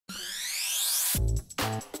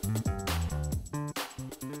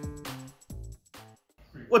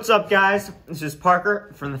What's up, guys? This is Parker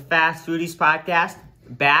from the Fast Foodies podcast,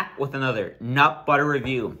 back with another nut butter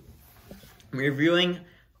review. I'm reviewing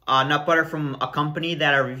nut butter from a company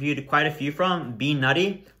that I reviewed quite a few from,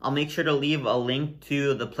 BNUTY. I'll make sure to leave a link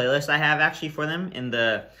to the playlist I have actually for them in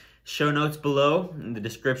the show notes below, in the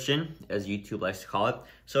description, as YouTube likes to call it.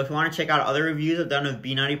 So if you want to check out other reviews I've done of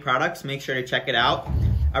BNUTY products, make sure to check it out.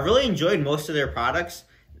 I really enjoyed most of their products.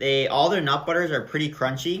 All their nut butters are pretty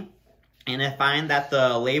crunchy. And I find that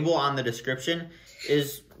the label on the description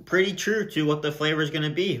is pretty true to what the flavor is going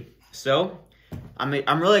to be. So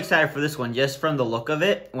I'm really excited for this one just from the look of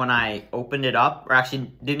it when I opened it up. Or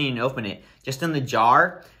actually didn't even open it. Just in the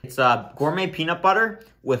jar. It's gourmet peanut butter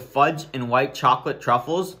with fudge and white chocolate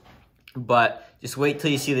truffles. But just wait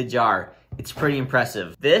till you see the jar. It's pretty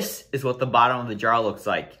impressive. This is what the bottom of the jar looks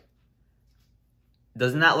like.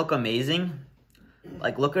 Doesn't that look amazing?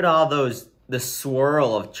 Like, look at all the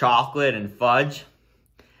swirl of chocolate and fudge.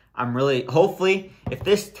 Hopefully, if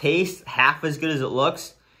this tastes half as good as it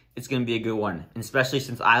looks, it's going to be a good one. And especially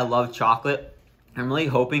since I love chocolate, I'm really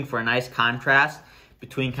hoping for a nice contrast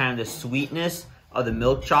between kind of the sweetness of the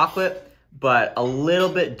milk chocolate, but a little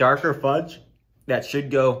bit darker fudge that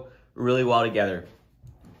should go really well together.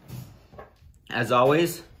 As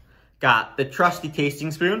always, got the trusty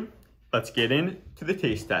tasting spoon. Let's get into the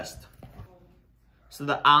taste test.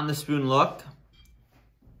 So on the spoon look.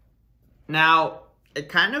 Now, it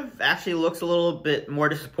kind of actually looks a little bit more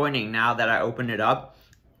disappointing now that I opened it up.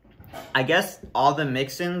 I guess all the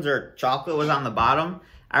mix-ins or chocolate was on the bottom.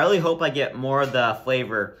 I really hope I get more of the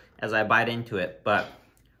flavor as I bite into it. But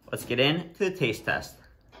let's get into the taste test.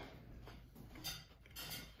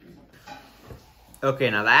 Okay,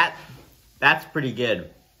 now that's pretty good.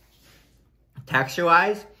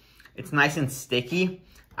 Texture-wise, it's nice and sticky.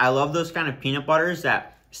 I love those kind of peanut butters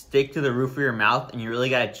that stick to the roof of your mouth and you really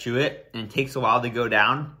gotta chew it and it takes a while to go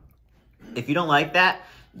down. If you don't like that,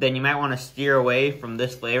 then you might wanna steer away from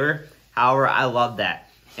this flavor. However, I love that.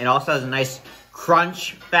 It also has a nice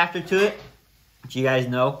crunch factor to it, which you guys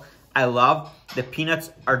know I love. The peanuts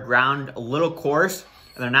are ground a little coarse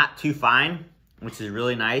and they're not too fine, which is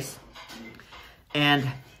really nice. And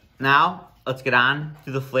now let's get on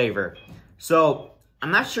to the flavor. So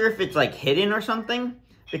I'm not sure if it's like hidden or something,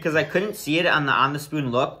 because I couldn't see it on the spoon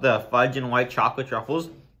look, the fudge and white chocolate truffles.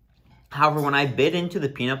 However, when I bit into the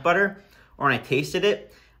peanut butter, or when I tasted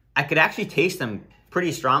it, I could actually taste them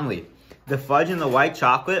pretty strongly. The fudge and the white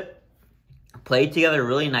chocolate played together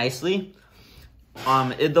really nicely.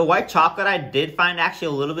 The white chocolate I did find actually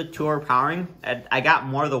a little bit too overpowering. I got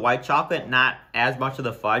more of the white chocolate, not as much of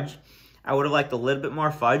the fudge. I would have liked a little bit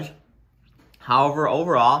more fudge. However,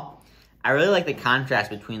 overall, I really like the contrast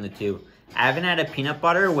between the two. I haven't had a peanut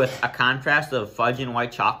butter with a contrast of fudge and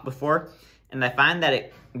white chocolate before, and I find that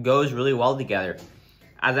it goes really well together.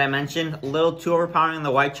 As I mentioned, a little too overpowering in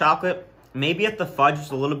the white chocolate. Maybe if the fudge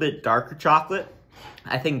was a little bit darker chocolate,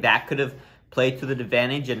 I think that could have played to the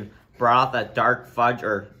advantage and brought out that dark fudge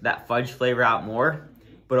or that fudge flavor out more.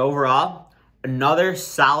 But overall, another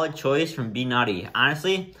solid choice from BNUTY.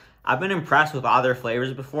 Honestly, I've been impressed with all their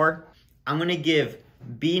flavors before. I'm going to give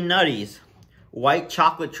BNUTY's white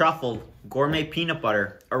chocolate truffle gourmet peanut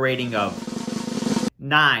butter a rating of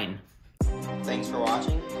 9. Thanks for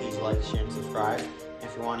watching. Please like, share, and subscribe.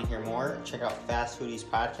 If you want to hear more, check out Fast Foodies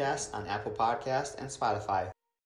podcast on Apple Podcasts and Spotify.